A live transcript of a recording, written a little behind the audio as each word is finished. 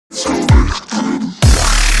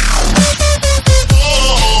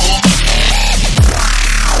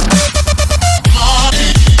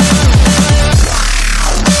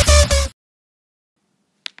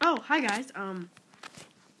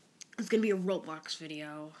it's gonna be a Roblox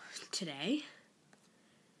video today,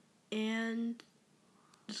 and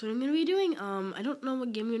that's what I'm gonna be doing. I don't know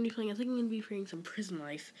what game I'm gonna be playing. I think I'm gonna be playing some Prison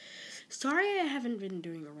Life. Sorry, I haven't been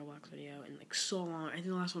doing a Roblox video in like so long. I think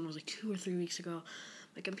the last one was like 2 or 3 weeks ago.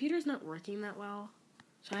 My computer's not working that well,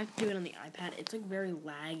 so I have to do it on the iPad. It's like very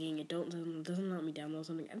lagging. It doesn't let me download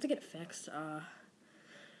something. I have to get it fixed.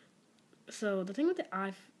 So the thing with the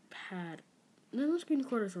iPad, none of the screen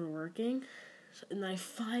recorders were working, and I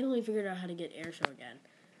finally figured out how to get AirShow again.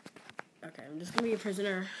 Okay, I'm just gonna be a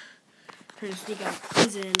prisoner, trying to sneak out of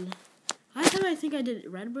prison. Last time I think I did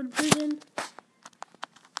Redwood Prison.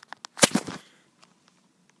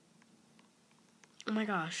 Oh my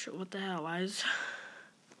gosh, what the hell? Why is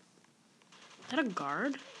that a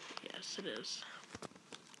guard? Yes, it is.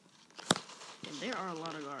 Damn, there are a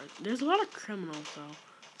lot of guards. There's a lot of criminals, though.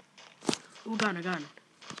 Ooh, gun, a gun.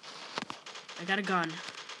 I got a gun.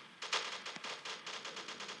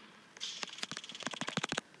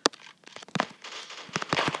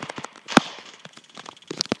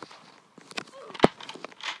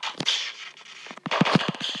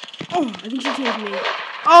 Oh, I think she killed me.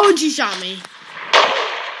 Oh, and she shot me.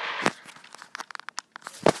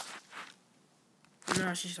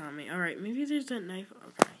 No, she shot me. Alright, maybe there's that knife.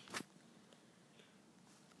 Okay.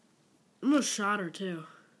 I almost shot her, too.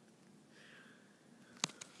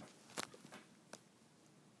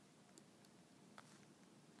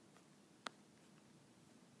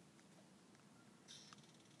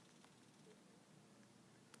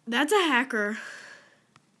 That's a hacker.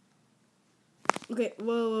 Okay,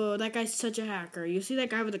 whoa, that guy's such a hacker. You see that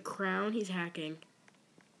guy with the crown? He's hacking.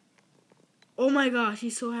 Oh my gosh,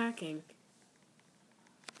 he's so hacking.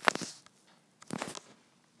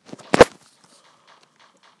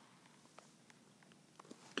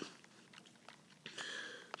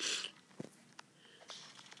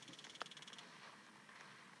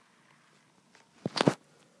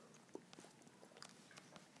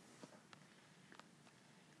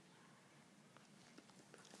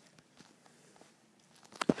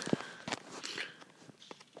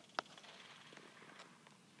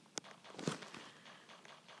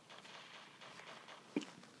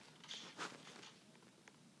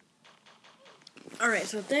 Alright,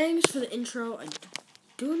 so thanks for the intro. I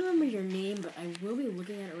don't remember your name, but I will be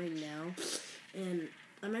looking at it right now. And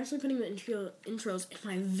I'm actually putting the intros in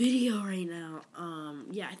my video right now.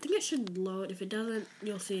 Yeah, I think it should load. If it doesn't,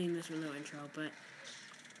 you'll see in this with no intro. But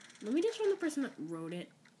let me just find the person that wrote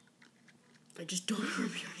it. I just don't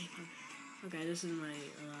remember your name. Okay, this is my,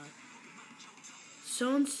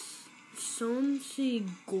 Sonsi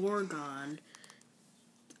Gorgon.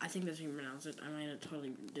 I think that's how you pronounce it. I might have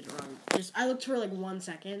totally did it wrong. I looked for like 1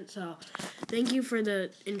 second, so thank you for the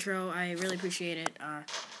intro. I really appreciate it. I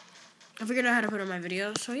figured out how to put on my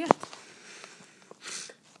video, so yeah.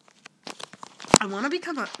 I want to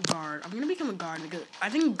become a guard. I'm going to become a guard because I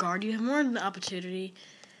think guard, you have more of the opportunity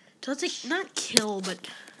to, let's say, not kill, but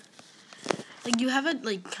like you have a,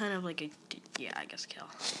 like, kind of like a, yeah, I guess kill.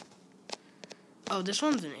 Oh, this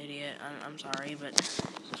one's an idiot. I'm sorry, but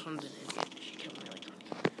this one's an idiot. She killed me like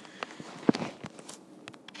 20.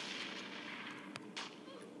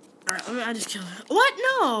 Alright, I just killed her. What?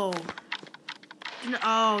 No!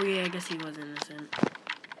 Oh, yeah, I guess he was innocent.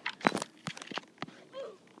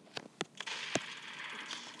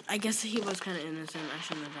 I guess he was kind of innocent. I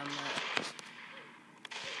shouldn't have done that.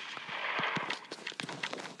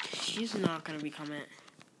 She's not going to become it.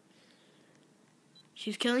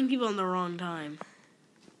 She's killing people in the wrong time.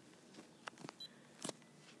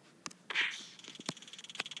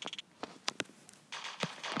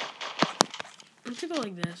 Let's go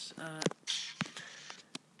like this.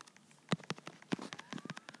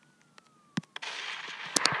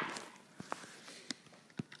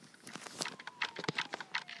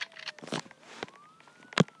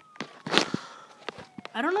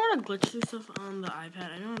 I don't know how to glitch through stuff on the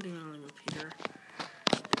iPad. I know how to do it on the computer.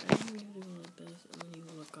 I think you have to go like this, and then you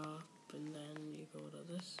look up, and then you go to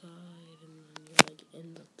this side, and then you're like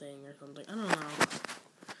in the thing or something. I don't know.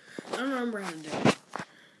 I don't remember how to do it.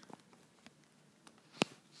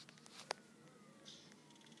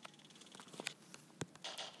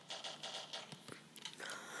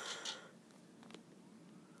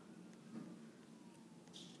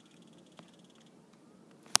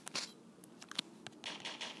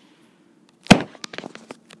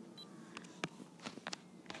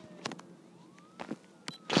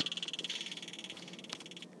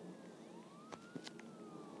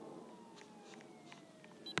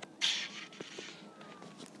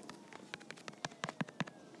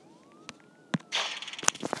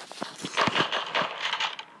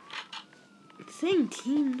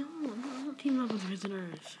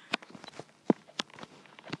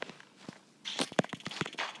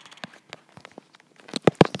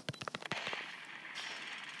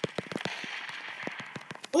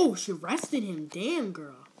 Oh, she arrested him. Damn,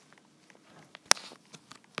 girl.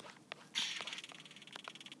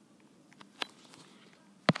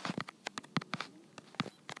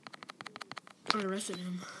 I arrested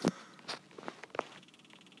him.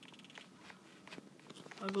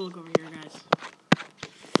 I'll go look over here, guys.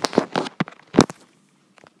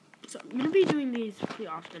 So I'm gonna be doing these pretty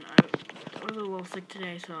often. I was a little sick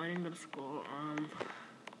today, so I didn't go to school.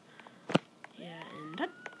 Yeah, and that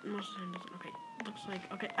most of the time doesn't. Okay, looks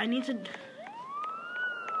like okay. I need to.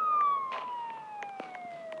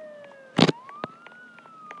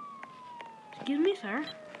 Excuse me, sir.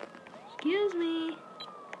 Excuse me.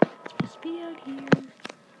 It's supposed to be out here.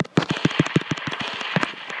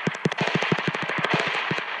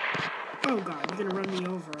 Oh God, you're gonna run me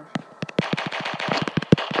over.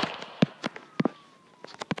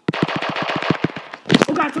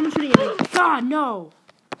 Oh God, someone's shooting at me. God, no.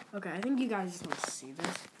 Okay, I think you guys just want to see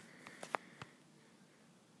this.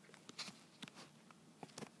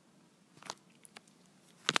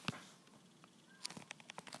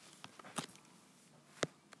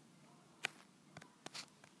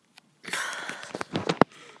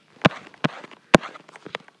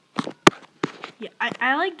 Yeah,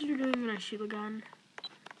 I like doing when I shoot a gun.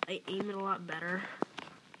 I aim it a lot better.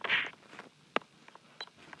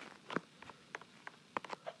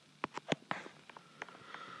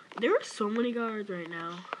 There are so many guards right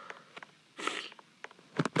now.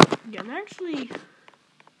 Yeah, I'm actually...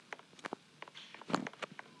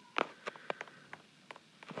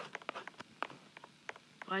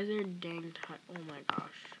 Why is there a dang time? Oh my gosh.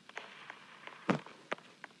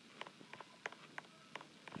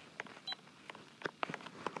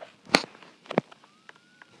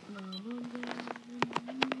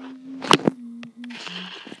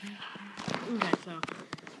 Okay, so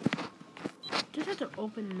just have to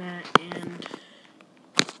open that and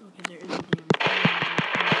okay, there is a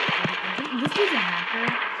damn. This is a hacker.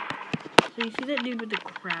 So you see that dude with the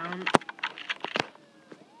crown?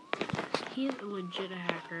 He is a legit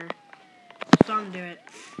hacker. Saw him do it.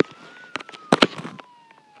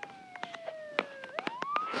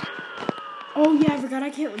 Oh yeah, I forgot I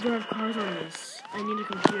can't drive cars on this. I need a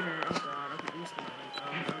computer. Oh god, okay, I'm just gonna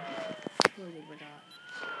totally forgot.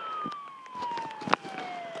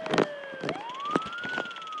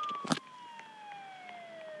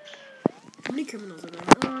 How many criminals are there?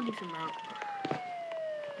 Oh, decent amount.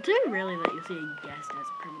 It's very rarely that you see a guest as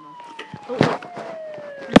a criminal. Oh,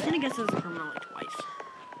 I've seen a guest as a criminal like twice.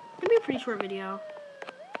 It's gonna be a pretty short video.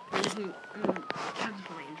 I just need have to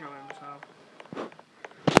put my intro in, so.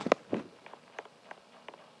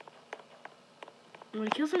 I'm gonna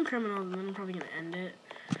kill some criminals and then I'm probably gonna end it.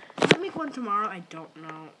 I'm gonna make one tomorrow, I don't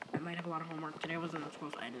know. I might have a lot of homework. Today I wasn't in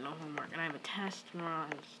school, so I had no homework. And I have a test tomorrow, I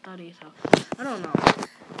have to study, so I don't know.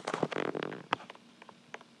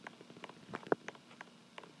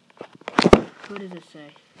 What does it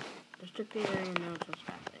say? Restrict the area, no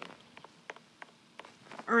trespassing.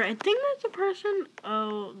 Alright, I think that's a person.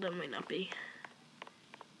 Oh, that might not be.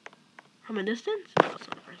 From a distance? No, that's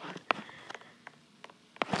not a person.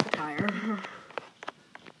 That's a tire.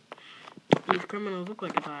 These criminals look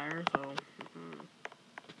like a tire, so.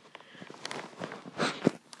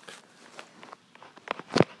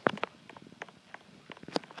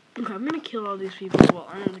 Okay, I'm gonna kill all these people. Well,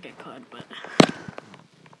 I don't think I could, but.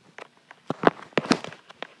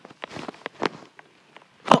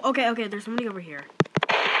 Oh, okay, there's somebody over here.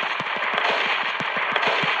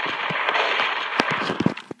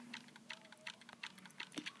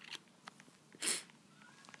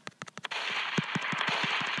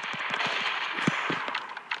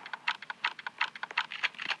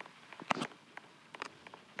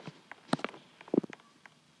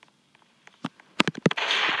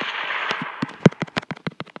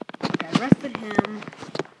 Okay, I arrested him.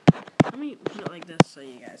 Let me put it like this so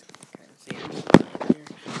you guys can kind of see it.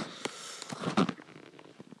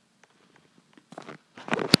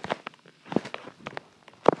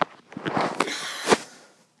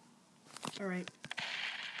 Alright.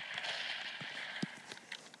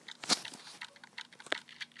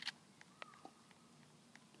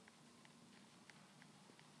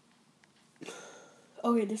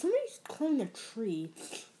 Okay, there's somebody climbing a tree.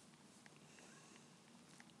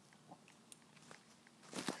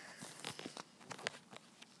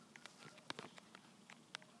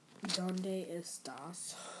 Donde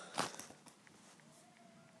estás?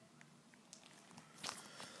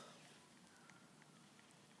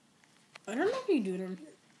 I don't know if you do it on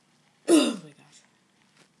here. Oh my gosh.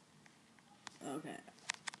 Okay.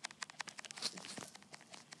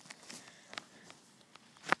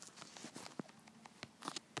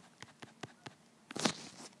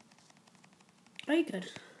 Oh, you could.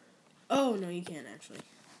 Oh, no, you can't, actually.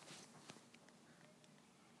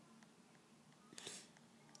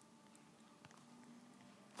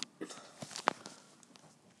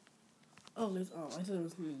 I thought there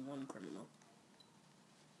was only one criminal.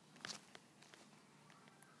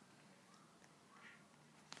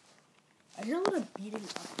 I hear a lot of beating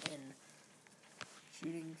up and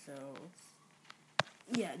shooting, so...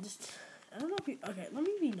 Yeah, just... I don't know if you... Okay, let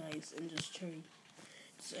me be nice and just try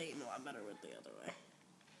saying a lot better with the other way.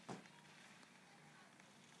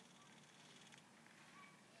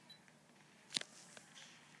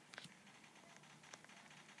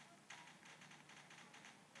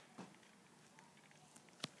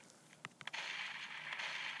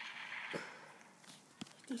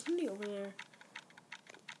 There's somebody over there.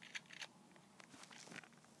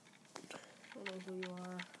 I don't know who you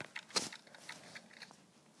are.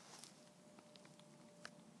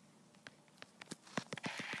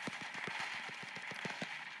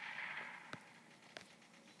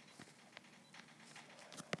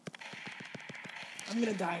 I'm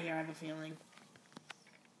gonna die here, I have a feeling.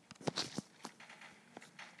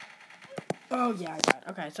 Oh, yeah, I died.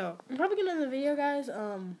 Okay, so I'm probably gonna end the video, guys.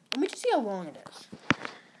 Let me just see how long it is.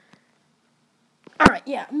 Alright,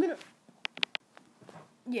 yeah, I'm gonna...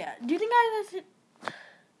 Yeah, do you think that's it?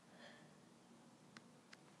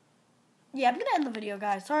 Yeah, I'm gonna end the video,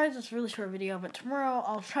 guys. Sorry, it's just a really short video, but tomorrow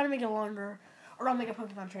I'll try to make it longer, or I'll make a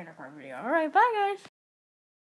Pokemon Trainer card video. Alright, bye, guys!